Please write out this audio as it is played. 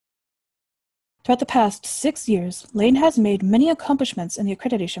Throughout the past 6 years, Lane has made many accomplishments in the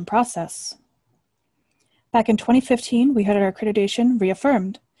accreditation process. Back in 2015, we had our accreditation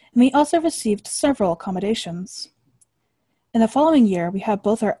reaffirmed, and we also received several accommodations. In the following year, we had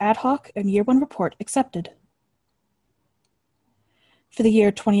both our ad hoc and year 1 report accepted. For the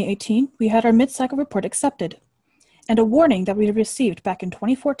year 2018, we had our mid-cycle report accepted, and a warning that we had received back in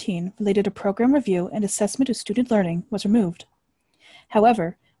 2014 related to program review and assessment of student learning was removed.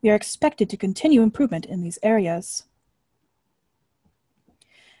 However, we are expected to continue improvement in these areas.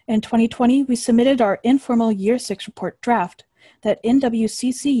 In 2020, we submitted our informal Year 6 report draft that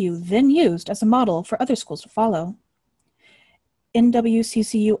NWCCU then used as a model for other schools to follow.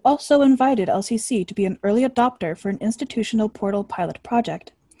 NWCCU also invited LCC to be an early adopter for an institutional portal pilot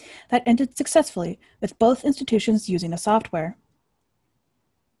project that ended successfully with both institutions using the software.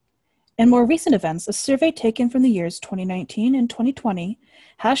 In more recent events, a survey taken from the years 2019 and 2020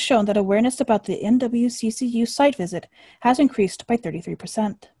 has shown that awareness about the NWCCU site visit has increased by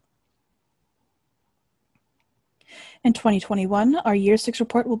 33%. In 2021, our Year 6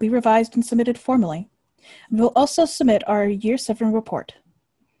 report will be revised and submitted formally. And we'll also submit our Year 7 report.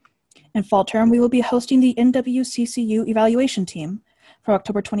 In fall term, we will be hosting the NWCCU evaluation team from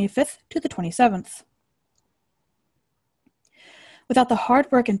October 25th to the 27th. Without the hard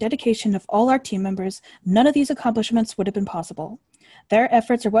work and dedication of all our team members, none of these accomplishments would have been possible. Their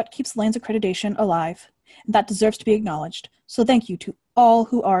efforts are what keeps Lane's accreditation alive, and that deserves to be acknowledged. So thank you to all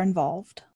who are involved.